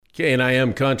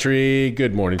KNIM Country.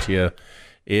 Good morning to you.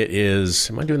 It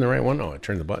is, am I doing the right one? Oh, I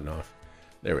turned the button off.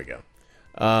 There we go.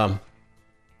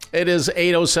 It is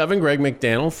 8:07. Greg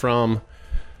McDaniel from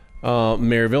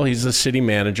Maryville. He's the city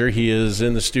manager. He is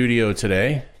in the studio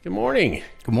today. Good morning.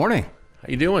 Good morning. How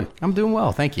you doing? I'm doing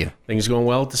well, thank you. Things going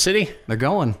well at the city? They're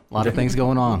going. A lot of things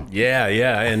going on. Yeah.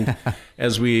 And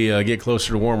as we get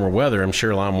closer to warmer weather, I'm sure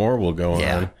a lot more will go on.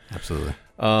 Yeah, absolutely.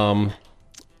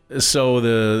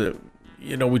 So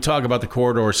we talk about the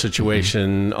corridor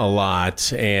situation a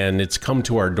lot, and it's come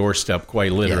to our doorstep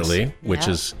quite literally, which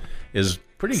is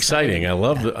pretty exciting. I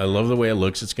love the way it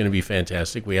looks. It's going to be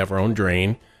fantastic. We have our own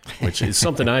drain, which is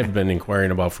something I've been inquiring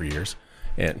about for years.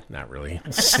 And not really. I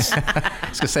was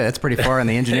going to say, that's pretty far in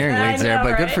the engineering weeds there,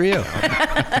 but right? Good for you.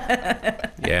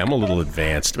 Yeah, I'm a little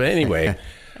advanced. But anyway,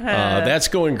 that's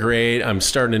going great. I'm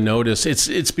starting to notice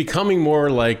it's becoming more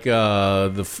like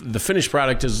the finished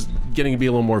product is getting to be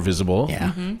a little more visible. Yeah.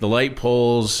 Mm-hmm. The light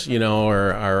poles,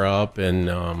 are up,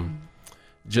 and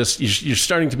just you're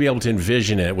starting to be able to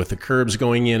envision it with the curbs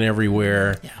going in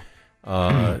everywhere. Yeah.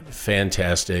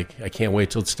 Fantastic. I can't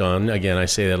wait till it's done. Again, I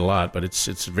say that a lot, but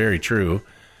it's very true.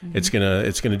 Mm-hmm.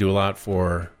 It's gonna do a lot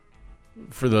for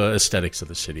the aesthetics of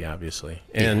the city, obviously.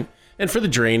 And for the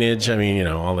drainage, I mean,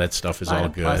 all that stuff is all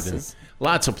good. And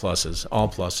lots of pluses, all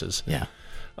pluses. Yeah.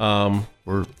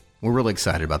 We're really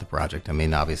excited about the project. I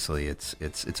mean, obviously,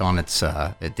 it's on its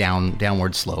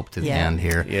downward slope to the end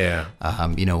here. Yeah.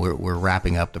 We're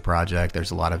wrapping up the project.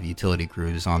 There's a lot of utility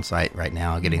crews on site right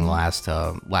now, getting the last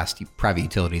private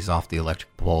utilities off the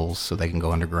electric poles so they can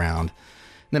go underground.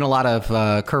 And then a lot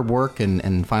of curb work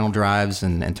and final drives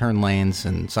and turn lanes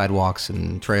and sidewalks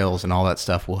and trails and all that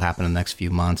stuff will happen in the next few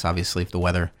months. Obviously, if the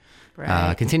weather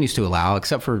continues to allow,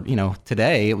 except for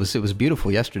today it was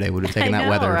beautiful. Yesterday we would have taken that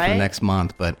weather for next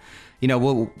month, but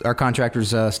our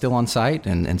contractors still on site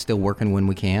and still working when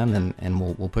we can, and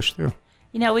we'll push through.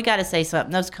 We got to say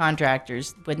something. Those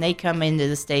contractors, when they come into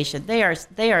the station, they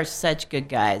are such good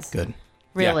guys. Good,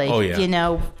 really. Yeah. Oh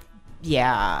yeah.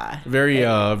 Yeah.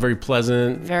 Very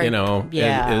pleasant.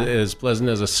 As pleasant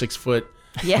as a 6 foot.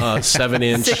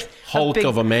 7-inch Hulk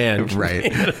of a man.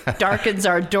 Right. Darkens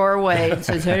our doorway and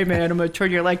says, "Hey man, I'm going to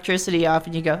turn your electricity off."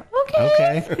 And you go,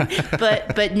 "Okay."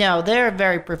 but no, they're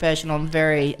very professional and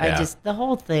very, the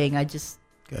whole thing,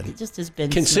 good. It just has been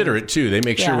considerate too. They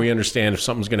make sure we understand if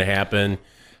something's going to happen.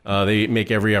 They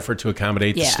make every effort to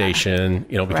accommodate the station,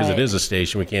 because it is a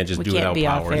station. We can't just do it without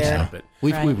power and stuff. But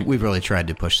we've really tried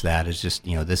to push that. It's just,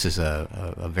 this is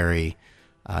a very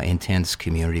intense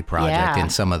community project in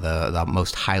some of the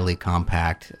most highly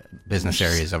compact business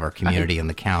areas of our community in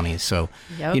the county. So,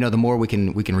 the more we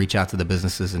can reach out to the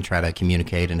businesses and try to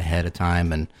communicate ahead of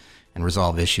time and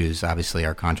resolve issues. Obviously,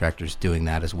 our contractors doing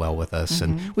that as well with us.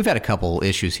 Mm-hmm. And we've had a couple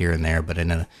issues here and there, but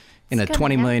in a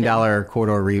 $20 million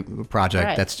corridor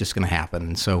project, that's just going to happen.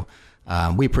 And so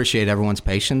we appreciate everyone's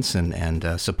patience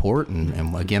and support.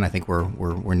 And again, I think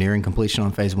we're nearing completion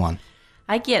on phase 1.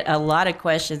 I get a lot of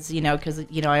questions, because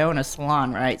I own a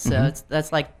salon, right? So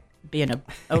that's like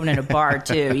owning a bar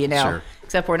too, Sure.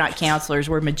 Except we're not counselors,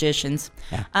 we're magicians.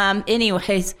 Yeah.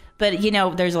 Anyways, but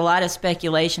there's a lot of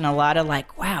speculation, a lot of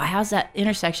like, wow, how's that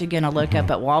intersection going to look up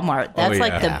at Walmart? That's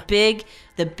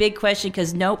the big question,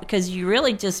 because you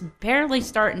really just barely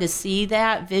starting to see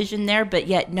that vision there, but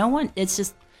yet no one.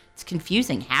 It's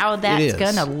confusing how that's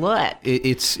going to look.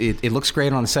 It looks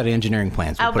great on a set of engineering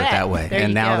plans. We'll put it that way.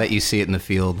 And now that you see it in the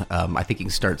field, I think you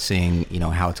can start seeing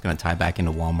how it's going to tie back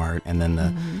into Walmart. And then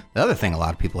the other thing a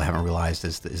lot of people haven't realized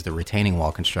is the retaining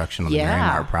wall construction on the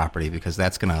Marymount property, because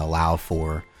that's going to allow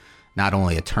for not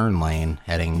only a turn lane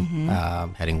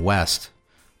heading west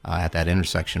at that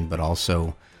intersection, but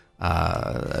also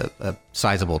a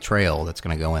sizable trail that's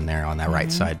going to go in there on that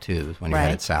right side too when you're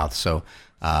headed south. So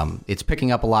it's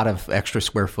picking up a lot of extra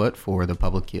square foot for the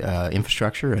public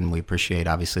infrastructure, and we appreciate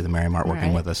obviously the Marymount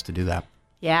working with us to do that.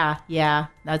 Yeah,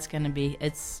 that's going to be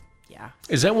Is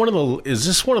this one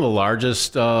of the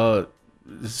largest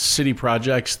city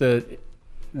projects that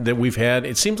we've had?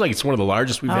 It seems like it's one of the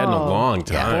largest we've had in a long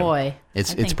time. Yeah, boy.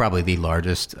 It's probably the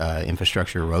largest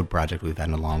infrastructure road project we've had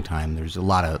in a long time. There's a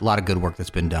lot of good work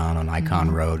that's been done on Icon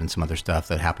Road and some other stuff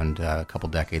that happened a couple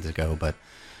decades ago, but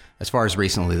as far as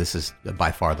recently, this is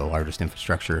by far the largest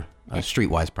infrastructure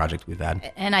streetwise project we've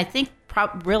had. And I think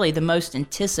really the most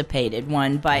anticipated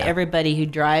one by everybody who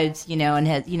drives, and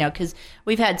has, because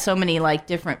we've had so many like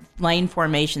different lane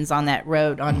formations on that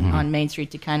road on Main Street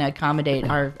to kind of accommodate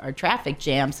our traffic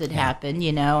jams that happen,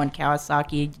 and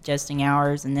Kawasaki adjusting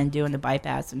hours and then doing the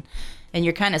bypass. And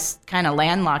you're kind of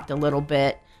landlocked a little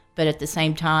bit, but at the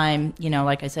same time,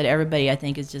 like I said, everybody I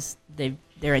think is just,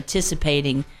 they're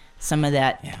anticipating some of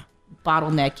that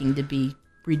bottlenecking to be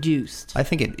reduced? I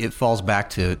think it falls back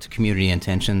to community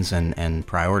intentions and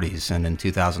priorities. And in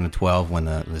 2012, when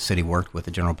the city worked with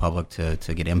the general public to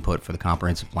get input for the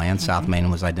comprehensive plan, South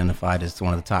Main was identified as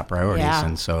one of the top priorities. Yeah.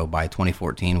 And so by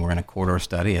 2014, we're in a corridor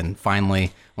study. And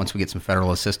finally, once we get some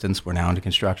federal assistance, we're now into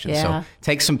construction. Yeah. So it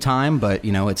takes some time, but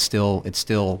it's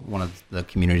still one of the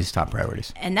community's top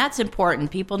priorities. And that's important.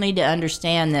 People need to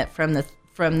understand that from the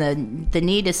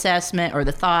need assessment or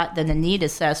the thought, then the need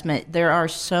assessment, there are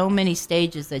so many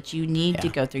stages that you need to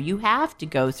go through. You have to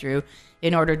go through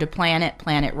in order to plan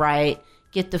it right,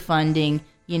 get the funding,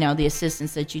 the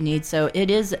assistance that you need. So it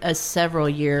is a several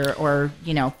year or,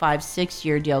 5-6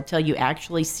 year deal till you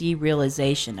actually see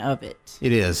realization of it.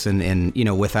 It is. And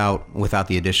without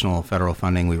the additional federal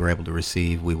funding we were able to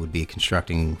receive, we would be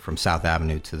constructing from South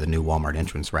Avenue to the new Walmart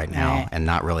entrance right now and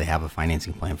not really have a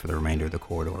financing plan for the remainder of the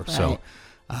corridor. Right. So,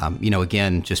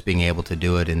 again, just being able to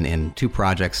do it in 2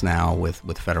 projects now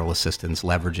with federal assistance,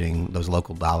 leveraging those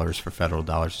local dollars for federal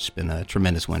dollars, has been a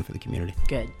tremendous win for the community.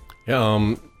 Good.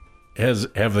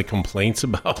 Have the complaints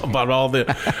about all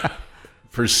the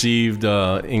perceived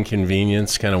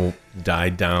inconvenience kind of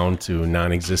died down to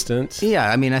non-existent?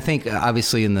 Yeah, I think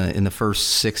obviously in the first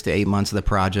 6 to 8 months of the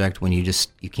project, when you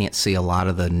can't see a lot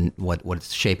of what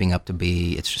it's shaping up to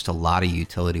be, it's just a lot of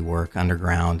utility work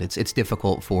underground. It's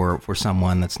difficult for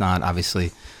someone that's not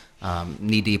obviously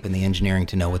knee deep in the engineering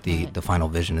to know what the final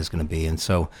vision is going to be. And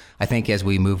so I think as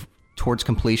we move towards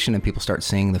completion and people start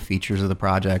seeing the features of the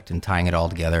project and tying it all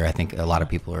together, I think a lot of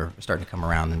people are starting to come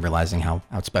around and realizing how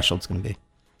special it's going to be.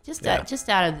 Just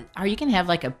out of, are you going to have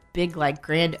like a big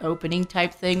grand opening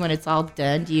type thing when it's all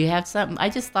done? Do you have something? I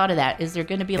just thought of that. Is there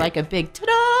going to be like a big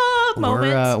ta-da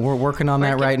moment? We're working on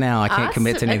that right now. I can't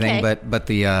commit to anything, okay. but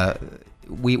the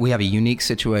we have a unique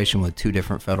situation with 2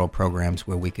 different federal programs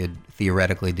where we could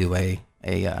theoretically do a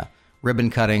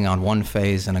ribbon cutting on one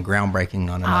phase and a groundbreaking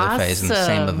on another phase in the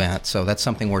same event. So that's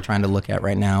something we're trying to look at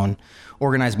right now and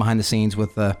organize behind the scenes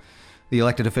with the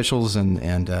elected officials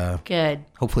and good.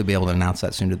 Hopefully be able to announce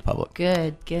that soon to the public.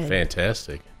 Good.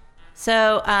 Fantastic.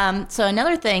 So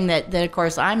another thing that of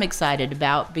course I'm excited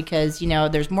about, because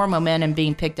there's more momentum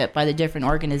being picked up by the different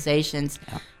organizations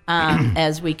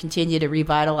as we continue to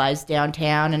revitalize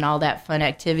downtown and all that fun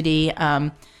activity.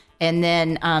 And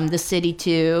then the city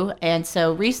too. And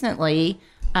so recently,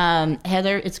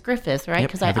 Heather, it's Griffith, right?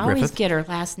 Because I always get her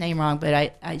last name wrong,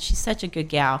 but she's such a good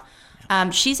gal.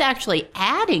 She's actually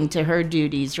adding to her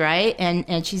duties, right?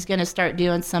 And she's going to start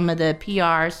doing some of the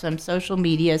PR, some social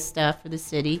media stuff for the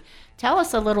city. Tell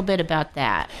us a little bit about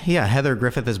that. Yeah, Heather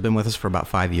Griffith has been with us for about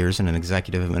 5 years in an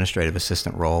executive administrative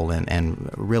assistant role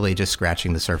and really just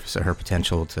scratching the surface of her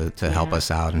potential to help us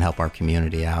out and help our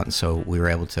community out. And so we were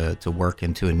able to work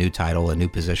into a new title, a new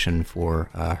position for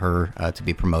her to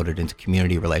be promoted into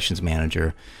community relations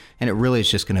manager. And it really is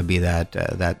just going to be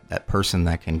that person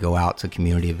that can go out to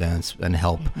community events and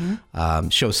help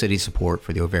show city support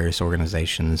for the various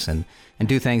organizations and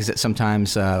do things that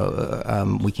sometimes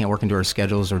we can't work into our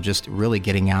schedules, or just really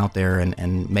getting out there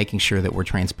and making sure that we're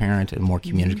transparent and more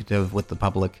communicative with the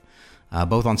public,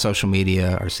 both on social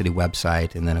media, our city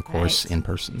website, and then, of course, in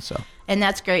person. So. And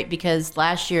that's great, because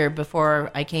last year,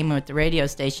 before I came with the radio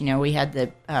station, we had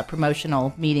the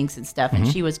promotional meetings and stuff, and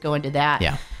she was going to that.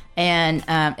 Yeah. And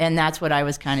that's what I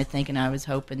was kind of thinking. I was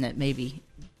hoping that maybe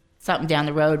something down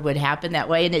the road would happen that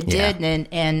way, and it did.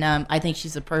 And I think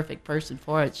she's a perfect person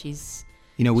for it. She's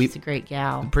a great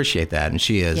gal. Appreciate that, and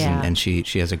she is, and she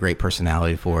has a great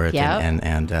personality for it,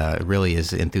 and really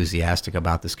is enthusiastic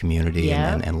about this community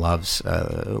and loves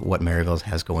what Maryville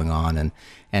has going on, and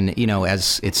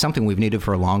as it's something we've needed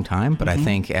for a long time, but I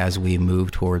think as we move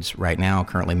towards right now,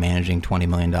 currently managing $20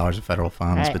 million of federal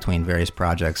funds between various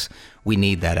projects, we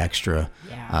need that extra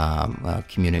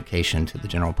communication to the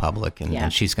general public,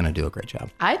 and she's going to do a great job.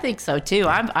 I think so too.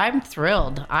 I'm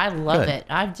thrilled. I love it.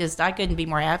 I couldn't be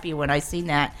more happy when I seen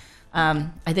that. I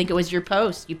think it was your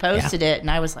post. You posted it, and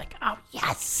I was like, oh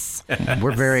yes.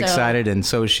 We're very excited, and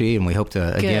so is she. And we hope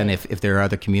to again, if there are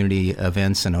other community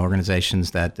events and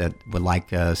organizations that would like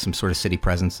some sort of city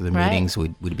presence to the meetings,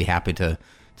 we'd be happy to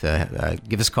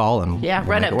give us a call and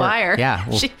run it by her. Yeah,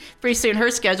 pretty soon her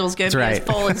schedule's going to be as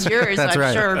full as yours,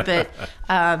 I'm sure. But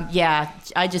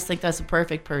I just think that's a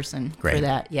perfect person for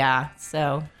that. Yeah.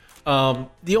 So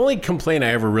the only complaint I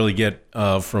ever really get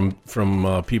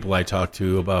from people I talk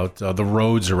to about the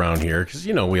roads around here, because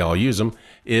we all use them,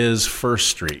 is First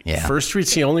Street. Yeah. First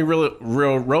Street's the only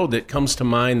real road that comes to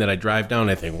mind that I drive down.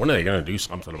 I think, when are they going to do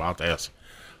something about this?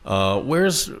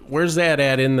 Where's that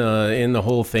at in the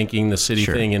whole thinking, the city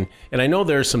thing? And I know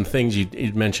there's some things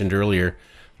you mentioned earlier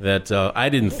that I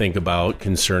didn't think about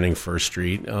concerning First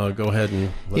Street. Go ahead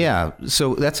and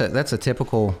so that's a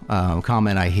typical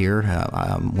comment I hear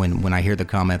when I hear the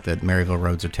comment that Maryville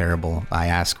roads are terrible. I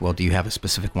ask, well, do you have a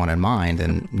specific one in mind?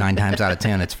 And 9 times out of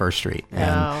 10, it's First Street.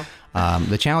 No. And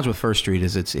the challenge with First Street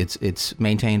is it's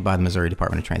maintained by the Missouri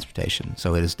Department of Transportation,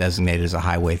 so it is designated as a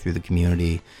highway through the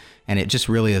community. And it just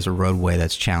really is a roadway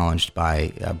that's challenged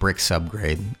by brick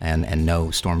subgrade and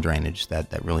no storm drainage that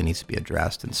really needs to be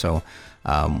addressed. And so,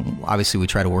 obviously, we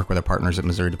try to work with our partners at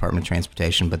Missouri Department of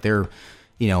Transportation, but they're,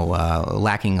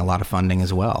 lacking a lot of funding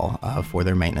as well for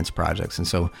their maintenance projects. And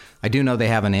so, I do know they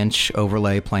have an inch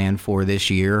overlay plan for this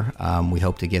year. We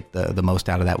hope to get the most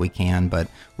out of that we can, but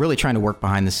really trying to work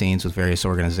behind the scenes with various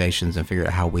organizations and figure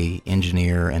out how we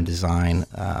engineer and design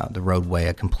the roadway,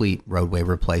 a complete roadway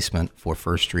replacement for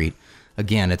First Street.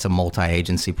 Again, it's a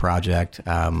multi-agency project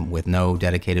with no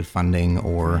dedicated funding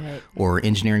or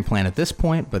engineering plan at this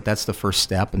point, but that's the first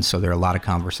step. And so there are a lot of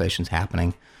conversations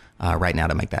happening right now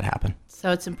to make that happen. So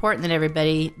it's important that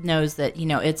everybody knows that,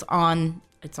 it's on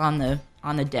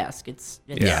the desk. It's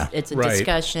a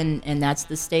discussion, and that's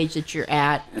the stage that you're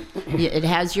at. It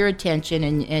has your attention,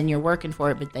 and you're working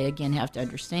for it. But they again have to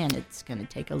understand it's going to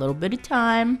take a little bit of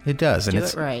time. It does, and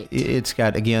it's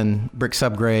got again brick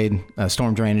subgrade,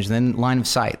 storm drainage, then line of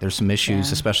sight. There's some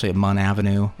issues, especially at Munn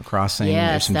Avenue crossing. Yes,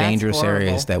 there's some dangerous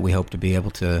areas that we hope to be able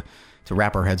to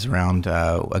wrap our heads around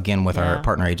again with our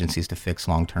partner agencies to fix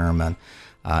long term. And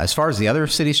as far as the other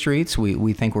city streets,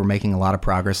 we think we're making a lot of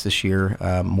progress this year,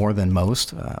 more than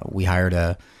most. We hired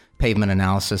a pavement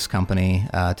analysis company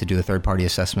to do a third-party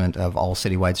assessment of all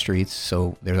citywide streets.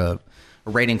 So there's a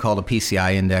rating called a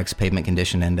PCI index, Pavement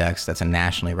Condition Index. That's a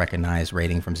nationally recognized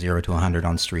rating from 0 to 100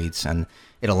 on streets. And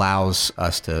it allows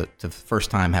us to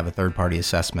first time have a third-party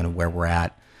assessment of where we're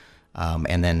at,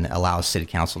 and then allows City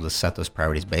Council to set those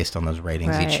priorities based on those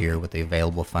ratings each year with the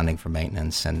available funding for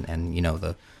maintenance. And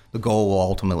the goal will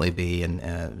ultimately be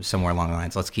somewhere along the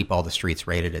lines, let's keep all the streets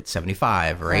rated at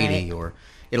 75 or 80, or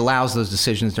it allows those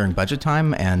decisions during budget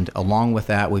time. And along with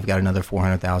that, we've got another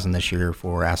 $400,000 this year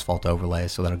for asphalt overlay.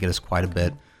 So that'll get us quite a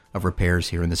bit of repairs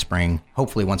here in the spring,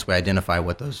 hopefully once we identify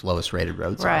what those lowest rated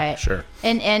roads are. Sure.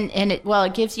 And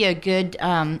it gives you a good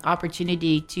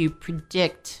opportunity to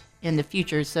predict in the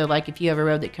future. So like if you have a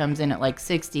road that comes in at like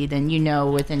 60, then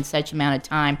within such amount of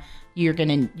time you're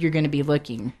gonna be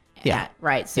looking at,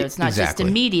 right? So it's not just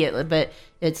immediate, but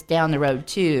it's down the road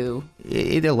too.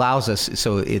 It allows us,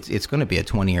 so it's going to be a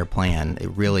 20-year plan. It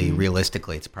really,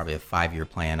 realistically, it's probably a 5-year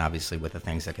plan, obviously, with the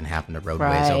things that can happen to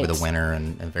roadways over the winter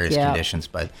and various conditions.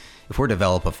 But if we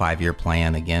develop a 5-year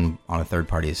plan, again, on a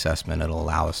third-party assessment, it'll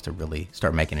allow us to really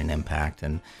start making an impact.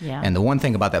 And the one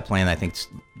thing about that plan I think is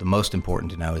the most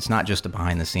important to know, it's not just a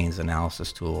behind-the-scenes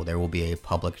analysis tool. There will be a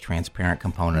public, transparent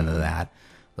component of that.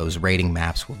 Those rating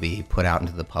maps will be put out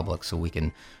into the public so we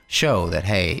can show that,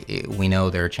 hey, we know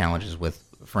there are challenges with,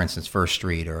 for instance, First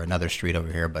Street or another street over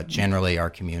here, but generally our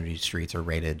community streets are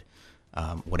rated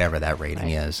whatever that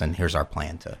rating is, and here's our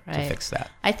plan to fix that.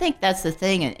 I think that's the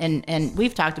thing, and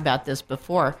we've talked about this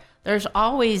before. There's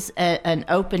always an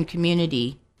open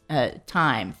community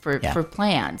time for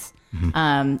plans.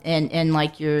 And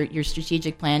like your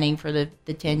strategic planning for the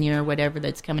 10-year whatever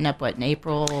that's coming up in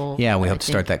April. Yeah, we hope to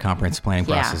start that comprehensive planning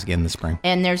process again this spring.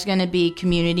 And there's going to be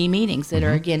community meetings that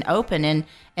are again open, and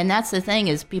that's the thing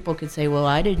is people could say, well,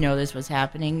 I didn't know this was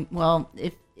happening. Well,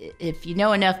 if you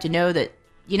know enough to know that,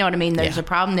 you know what I mean, there's a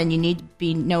problem, then you need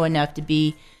to know enough to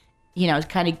be,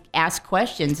 kind of ask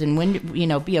questions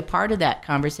and be a part of that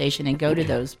conversation and go to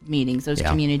those meetings, those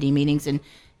community meetings,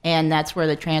 and that's where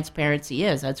the transparency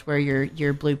is. That's where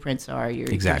your blueprints are. You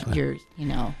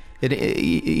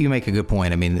make a good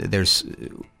point. I mean,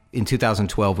 in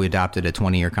 2012, we adopted a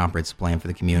 20-year comprehensive plan for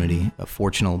the community.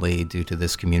 Fortunately, due to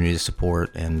this community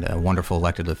support and wonderful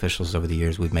elected officials over the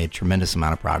years, we've made a tremendous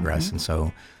amount of progress. And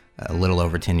so a little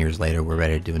over 10 years later, we're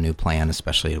ready to do a new plan,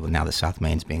 especially now that South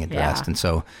Main's being addressed. And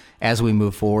so as we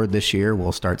move forward this year,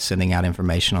 we'll start sending out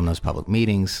information on those public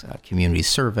meetings, community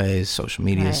surveys, social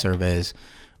media surveys.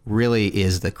 Really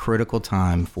is the critical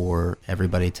time for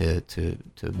everybody to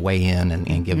weigh in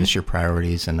and give us your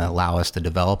priorities and allow us to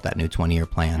develop that new 20-year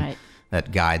plan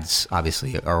that guides,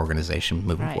 obviously, our organization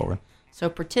moving forward. So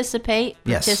participate,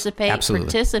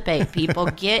 people.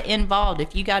 Get involved.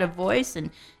 If you got a voice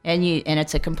and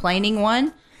it's a complaining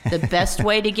one, the best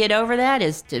way to get over that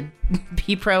is to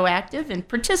be proactive and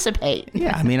participate.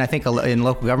 Yeah, I mean, I think in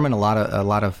local government, a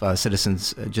lot of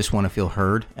citizens just want to feel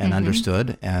heard and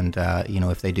understood, and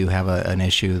if they do have an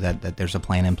issue, that there's a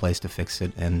plan in place to fix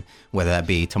it, and whether that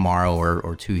be tomorrow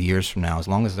or 2 years from now, as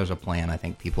long as there's a plan, I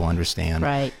think people understand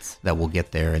that we'll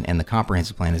get there, and the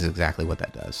comprehensive plan is exactly what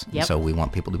that does. Yep. So we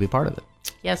want people to be part of it.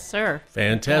 Yes, sir.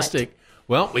 Fantastic.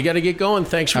 Well, we got to get going.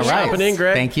 Thanks for stopping in,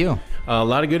 Greg. Thank you. A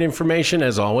lot of good information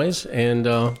as always, and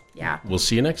we'll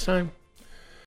see you next time.